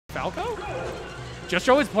Falco?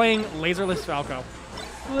 JustJoe is playing laserless Falco.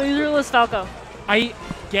 Laserless Falco. I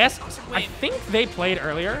guess. Wait. I think they played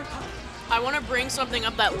earlier. I want to bring something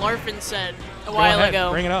up that Larfin said a Go while ahead,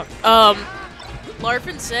 ago. Bring it up.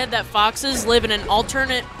 Larfin said that foxes live in an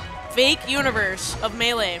alternate fake universe of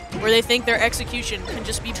Melee where they think their execution can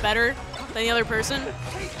just be better than the other person,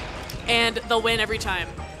 and they'll win every time.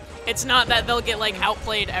 It's not that they'll get like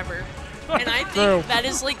outplayed ever. And I think that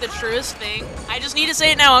is like the truest thing. I just need to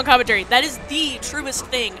say it now on commentary. That is the truest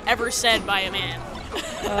thing ever said by a man.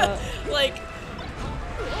 Like,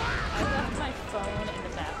 I left my phone in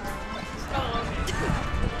the bathroom.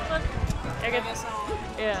 oh, I guess.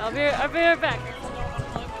 Yeah, I'll be right back.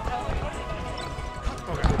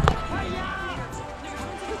 Okay.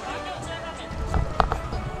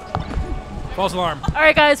 False alarm. All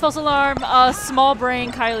right, guys, false alarm. Small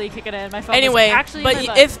brain Kylie kicking in. My phone. anyway, is actually but in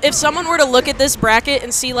my butt. if someone were to look at this bracket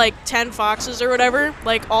and see like 10 foxes or whatever,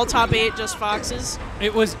 like all top 8 just foxes,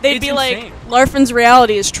 they'd be like, Larfin's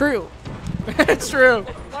reality is true. It's true.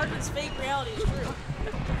 Larfin's fake reality is true.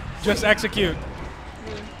 Just execute.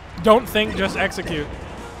 Don't think, just execute.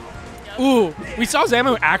 Ooh, we saw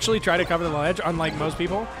Zamu actually try to cover the ledge, unlike most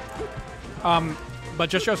people. But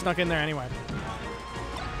JustJoe snuck in there anyway.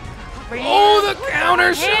 Oh, the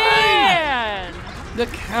counter shine! The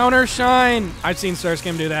counter shine. I've seen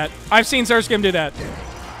Surskim do that. I've seen Surskim do that.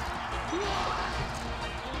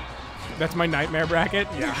 That's my nightmare bracket?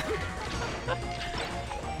 Yeah.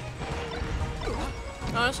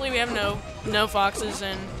 Honestly, we have no foxes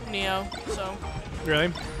in Neo, so.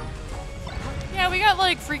 Really? Yeah, we got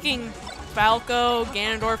like freaking Falco,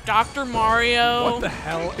 Ganondorf, Dr. Mario. What the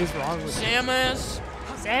hell is wrong with you? Samus.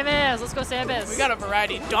 Samus, let's go Samus. We got a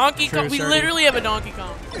variety. Donkey True, Kong. We Sergi. literally have a Donkey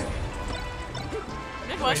Kong.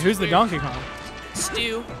 Wait, who's the Donkey Kong?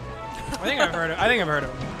 Stu. I think I've heard of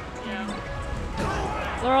him.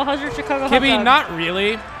 Yeah. Laurel, how's your Chicago hot Kibby, dog? not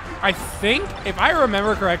really. I think, if I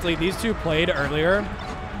remember correctly, these two played earlier,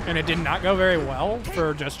 and it did not go very well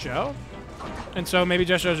for JustJoe. And so maybe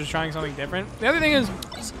JustJoe's just trying something different. The other thing is,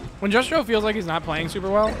 when JustJoe feels like he's not playing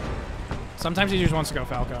super well, sometimes he just wants to go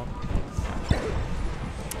Falco.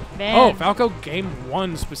 Man. Oh, Falco game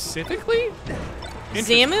 1 specifically?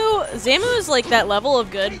 Zamu is like that level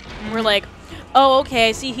of good. We're like, oh, okay,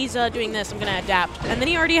 I see he's doing this. I'm going to adapt. And then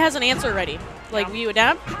he already has an answer ready. Like, you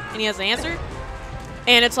adapt, and he has an answer.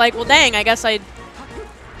 And it's like, well, dang, I guess like,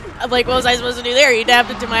 what was I supposed to do there? He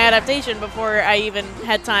adapted to my adaptation before I even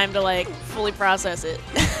had time to, like, fully process it.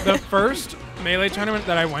 The first Melee tournament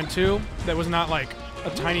that I went to that was not, like, a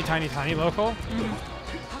tiny, tiny, tiny local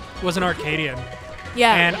was an Arcadian.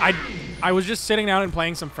 Yeah. And I was just sitting down and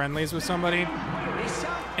playing some friendlies with somebody,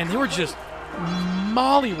 and they were just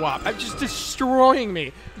mollywop, just destroying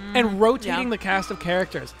me and rotating the cast of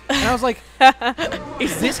characters. And I was like,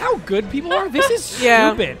 is this how good people are? This is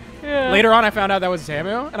stupid. Yeah. Later on, I found out that was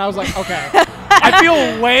Zamu, and I was like, okay. I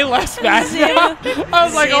feel way less bad now. I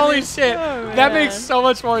was like, holy shit. That makes so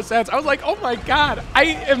much more sense. I was like, oh my god, I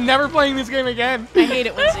am never playing this game again. I hate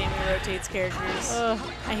it when Zamu rotates characters.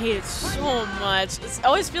 I hate it so much. It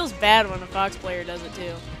always feels bad when a Fox player does it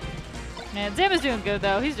too. Man, Zamu's doing good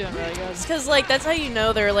though. He's doing really good. It's because like that's how you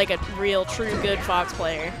know they're like a real, true, good Fox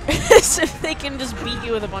player. So if they can just beat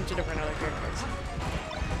you with a bunch of different other characters.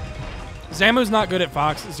 Zamu's not good at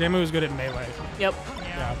Fox. Zamu is good at Melee. Yep.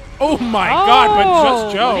 Yeah. Oh my god, but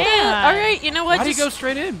JustJoe. Man. All right, you know what? Why did he go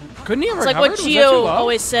straight in? Couldn't he have It's like recovered? what Was that too Gio low?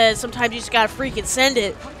 always says. Sometimes you just gotta freaking send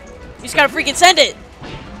it. You just gotta freaking send it.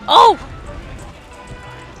 Oh!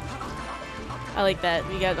 I like that.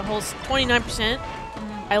 We got the whole 29%.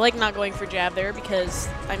 I like not going for jab there because,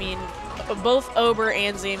 I mean, both Ober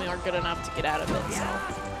and Zamu are good enough to get out of it. So.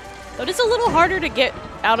 But it's a little harder to get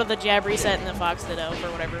out of the jab reset in the Fox Ditto for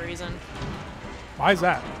whatever reason. Why is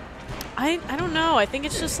that? I don't know. I think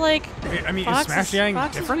it's just like I mean, Fox is Smash Yang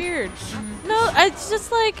Fox different? is weird. No, it's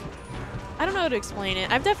just like I don't know how to explain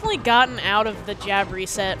it. I've definitely gotten out of the jab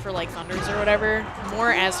reset for like Thunders or whatever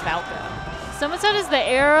more as Falco. Someone said, "Is the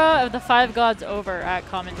era of the 5 gods over?" At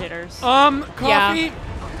commentators. Coffee. Yeah.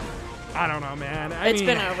 I don't know, man. It's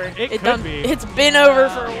been over. It could be. It's been over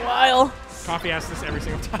for a while. Coffee asks this every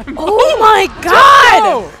single time. Oh my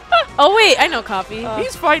god! Oh wait, I know Coffee.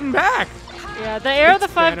 He's fighting back. Yeah, the era of the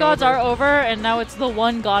It's 5 been gods over. are over, and now it's the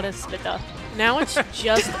one goddess Spitta. Now it's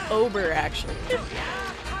just Ober actually.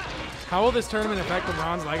 How will this tournament affect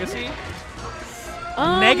LeBron's legacy?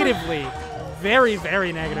 Negatively. Very,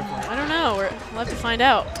 very negatively. I don't know. We'll have to find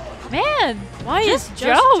out. Man, Why is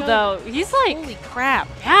Joe though? He's like, Holy crap!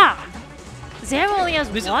 yeah. Zamu only has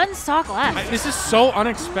This is- one stock left. This is so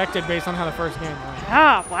unexpected based on how the first game went.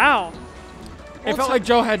 Yeah, wow. It felt like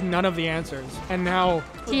Joe had none of the answers, and now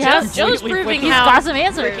He has. Joe's completely proving He's how got some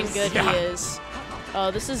answers. freaking good Yeah. he is. Oh,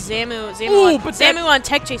 this is Zamu. Ooh, but Zamu on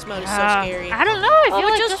tech chase mode is so scary. I don't know. I Oh, feel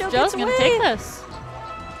but like JustJoe Joe's gets gonna away. take this.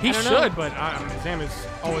 he I don't know. should, but Zam is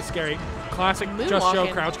always scary. Classic Just Moonwalking. Joe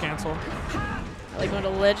crouch cancel. Like going to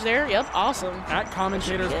the ledge there. Yep, awesome. At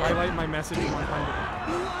commentators Yeah. highlight my message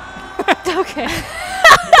 100. Okay.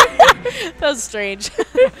 That was strange.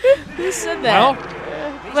 Who said that?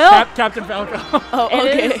 Well, Well, Captain Falco. Oh,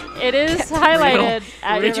 okay. it is highlighted.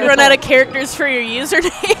 At Did your you run out of result. characters for your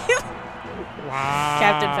username? Wow.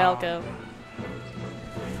 Captain Falco.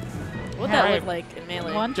 What'd that Alright. look like in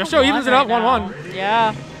Melee? One Just to Joe evens it one out, right 1-1. now.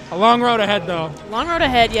 Yeah. A long road ahead, though. Long road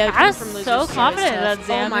ahead, yeah. I coming was from losers so to confident that stuff.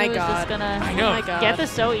 Zamu Oh my was god. just gonna I Oh know. my god. get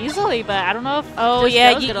this so easily, but I don't know if Oh Just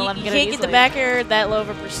yeah, Joe's you gonna let him get it can't get the easily. back air that low of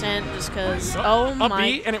a percent just because. Oh my.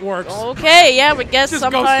 Upbeat, and it works. Okay, yeah, but guess Just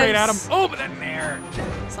sometimes. go straight at him. Oh, but that nair.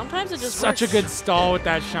 Sometimes it just Such works. a good stall with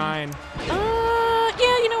that shine.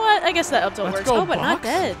 Yeah, you know what? I guess that up tilt Let's works. go, Oh, but not Bucks.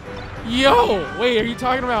 dead. Yo, wait, are you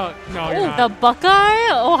talking about? No, you're Oh, not. the Buckeye,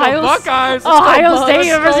 Ohio, The Buckeyes. Ohio Let's State go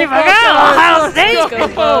University Bucks. Buckeye, Ohio Let's State. go.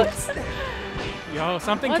 Go Bucks. Yo,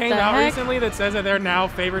 something What came the out heck? recently that says that they're now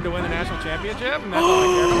favored to win the national championship, and that's all I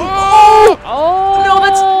care about. Oh No,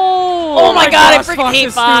 that's- Oh my my god, gosh, I freaking Fox hate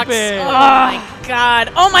is Fox. stupid. Oh my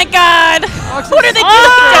god. Oh my god. Fox What is are they doing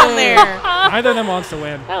stupid. down there? Neither of them wants to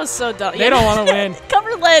win. That was so dumb. They don't want to win.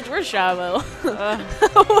 Cover ledge. Where's Shavo?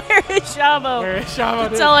 Where is Shavo? Where is Shabo?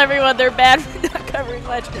 dude? Tell everyone they're bad for not covering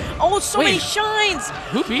ledge. Oh, so many Wait. shines.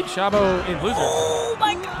 Who beat Shabo in losers? Oh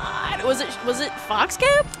my god. Was it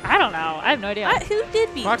Foxcap? I don't know. I have no idea. Who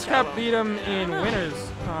did beat Foxcap Shavo? beat him in winners.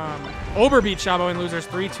 Ober beat Shabo in losers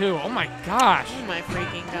 3-2. Oh my gosh. Oh my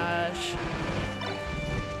freaking gosh.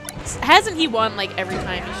 Hasn't he won like every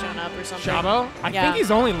time he's shown up or something? Shabo? I Yeah. think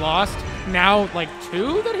he's only lost now like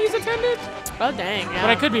 2 that he's attended, Oh dang, yeah. but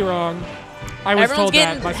I could be wrong. I was Everyone's told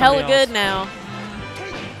getting that by hella somebody good else. now.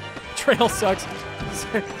 Trail sucks.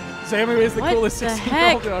 Zamu is the What coolest the 16-year-old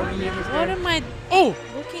heck? to ever meet in this What game. am I Oh!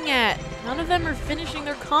 looking at? None of them are finishing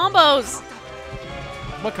their combos.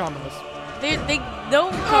 What combos? They no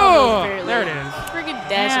combos Oh! barely. There it is. Friggin'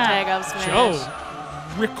 dash Yeah. attack off smash. Joe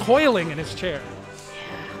recoiling in his chair.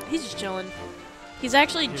 He's just chilling. He's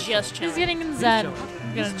actually just chilling. He's getting zen.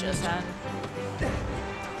 chilling. Getting He's just- zen.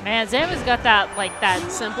 Man, Zamu's got that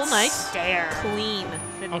Simple, nice, stare. clean.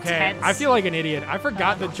 Okay, Intense. I feel like an idiot. I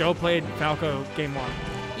forgot that Joe played Falco game 1.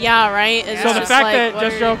 Yeah, right. It's So the just fact like, that what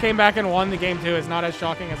Just are- Joe came back and won the game 2 is not as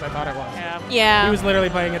shocking as I thought it was. Yeah. Yeah. He was literally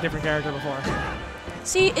playing a different character before.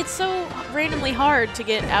 See, it's so randomly hard to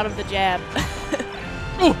get out of the jab.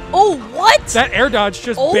 Ooh. Oh, what? That air dodge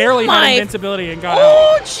just Oh barely had my- invincibility and got out.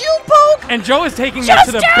 Oh, shield poke! And Joe is taking that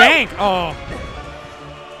to the Just bank. Oh.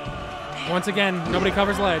 Once again, nobody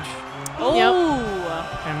covers ledge.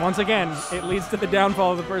 Oh. And once again, it leads to the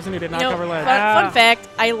downfall of the person who did not You know, cover ledge. fun fact,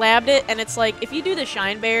 I labbed it, and it's like, if you do the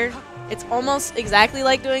Shine Bear, it's almost exactly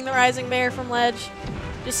like doing the Rising Bear from ledge.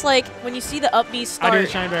 Just like, when you see the up B I start, do the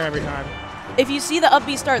Shine Bear every time. if you see the up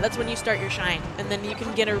B start, that's when you start your Shine. And then you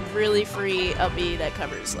can get a really free up B that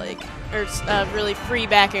covers, like, or really free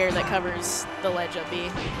back air that covers the ledge up B.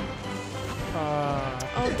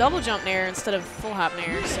 Oh, double jump nair instead of full hop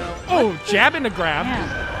nair, so. Oh, jab into grab.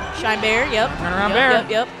 Yeah. Shine Bear, yep. Turn around yep, bear. Yep,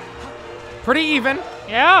 yep. Pretty even.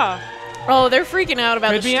 Yeah. Oh, they're freaking out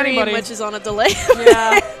about Could the be stream, anybody. which is on a delay.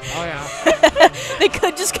 Yeah. Oh, yeah. They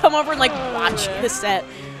could just come over and like watch the set.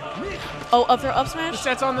 Oh, up throw up The smash.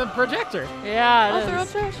 set's on the projector. Yeah. Up it throw up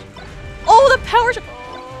is. smash. Oh, the power.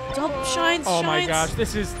 Double shines. Oh my shines.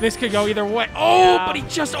 gosh, this could go either way. Oh, Yeah. but he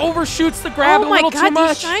just overshoots the grab Oh a my little god, too much.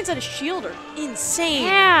 these shines at a shield are insane.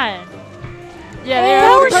 Man. Yeah, they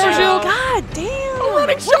Power are. power shield. shield. God damn.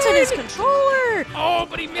 running What's in his shine. controller? Oh,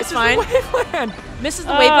 but he misses fine. the waveland. Misses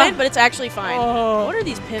the waveland, but it's actually fine. Oh. What are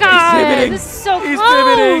these pivots? God, pivoting. this is so He's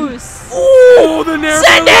close. Oh, the narrow.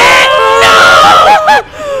 Send it! No!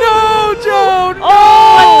 No, Joe. No.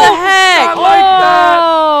 What the heck? Not like that.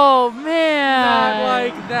 Oh, man. Not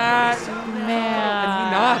like that. Man. And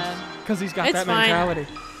he not, because he's got It's that fine. mentality.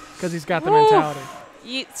 Because he's got the Woo. mentality.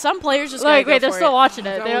 Some players just gotta Like, go wait, they're for still it. watching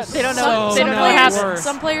it. That They don't, was they don't know. so They don't know what much happened. worse.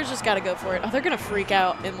 Some players just gotta go for it. Oh, they're gonna freak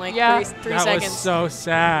out in like Yeah. three That seconds. was so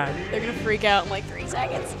sad. They're gonna freak out in like 3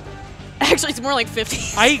 seconds. Actually, it's more like 50.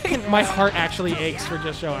 My heart actually aches for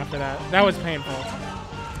JustJoe after that. That was painful.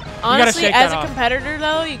 Honestly, shake as that a off. competitor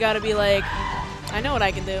though, you gotta be like, I know what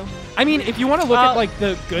I can do. I mean, if you want to look Oh. at like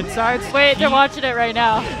the good sides, Wait, they're watching it right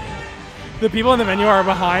now. the people in the menu are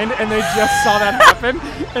behind, and they just saw that happen,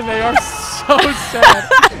 and they are so sad.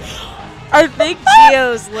 I think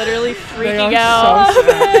Gio's literally They freaking are out. so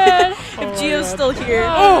sad. Man. Oh If my Gio's God. still here.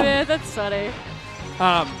 Oh, Oh. man, that's funny.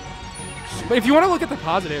 But if you want to look at the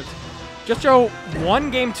positives, JustJoe won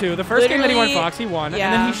game 2. The first game that he won Fox, he won. Yeah.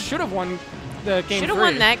 And then he should have won the game 3. Should have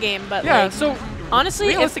won that game, but yeah, like, so honestly,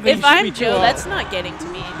 if realistically, he should I'm be Joe, 2-0. that's not getting to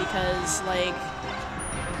me because like.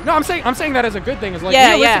 No, I'm saying that as a good thing. Is like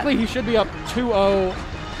Yeah, realistically, he should be up 2-0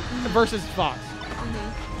 versus Fox.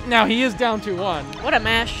 Now he is down 2-1. What a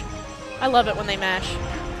mash. I love it when they mash.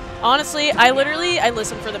 Honestly, I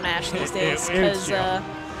listen for the mash these days because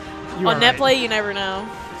on net play you never know.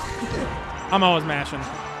 I'm always mashing.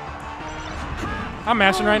 I'm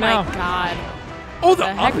mashing right now. Oh my god. Oh, the The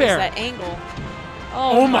up heck is air. that angle?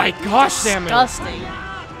 Oh my gosh, Zamu. Disgusting.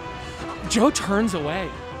 Joe turns away.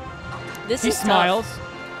 This He is smiles,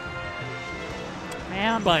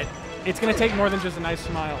 Man. but it's going to take more than just a nice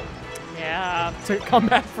smile Yeah. to come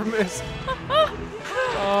back from this.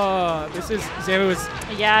 This is Zamu is.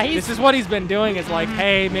 Yeah, he's. This is what he's been doing. Is like,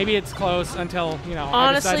 hey, maybe it's close until I decide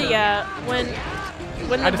Honestly, to- yeah.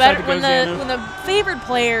 When I decided to go when Zamu. the favored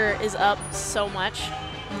player is up so much,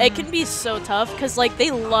 it can be so tough because like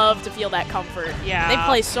they love to feel that comfort. Yeah. They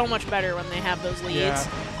play so much better when they have those leads. Yeah.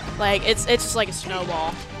 Like it's just like a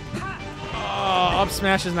snowball. Oh, up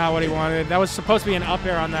smash is not what he wanted. That was supposed to be an up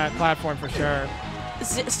air on that platform for sure.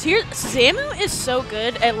 Zamu is so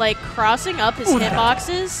good at like crossing up his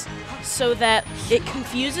hitboxes so that it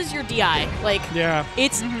confuses your DI. Like Yeah.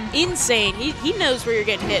 it's insane. He knows where you're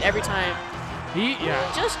getting hit every time. Yeah.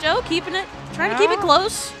 JustJoe keeping it, trying to keep it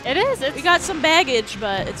close. It is. We It's. got some baggage,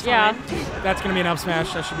 but it's Yeah. fine. That's gonna be an up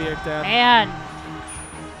smash. That should be a death. Man.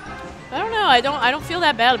 I don't know. I don't feel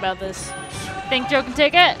that bad about this. Think Joe can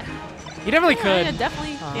take it? He definitely could. Yeah,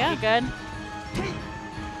 definitely. Yeah. Be good.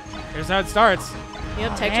 Here's how it starts.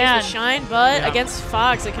 Yep. Tech man. chase the shine, but Yeah. against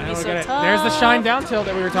Fox, it can And be look so at it. tough. There's the shine down tilt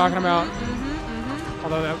that we were talking about.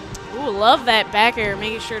 Although that. Ooh, love that back air,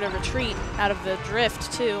 making sure to retreat out of the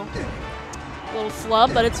drift too. A little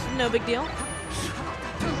flub, but it's no big deal.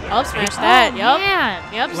 Up smash that. Yep. Man.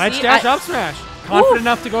 Yep. Ledge see, dash up smash. Confident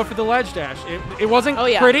enough to go for the ledge dash. It wasn't Oh,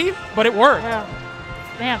 yeah. pretty, but it worked. Yeah.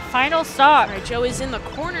 Man, final stock. All right, Joe is in the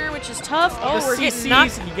corner, which is tough. Oh, The we're getting CCs,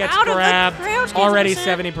 knocked he gets out grabbed. of the crouch. Already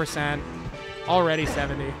 70%. 70%. Already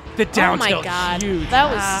 70. The down Oh my tilt, god, huge.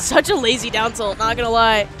 that was such a lazy down tilt. Not gonna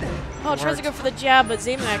lie. Oh, tries to Worked. go for the jab, but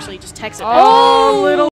Zamu actually just techs it. Oh, little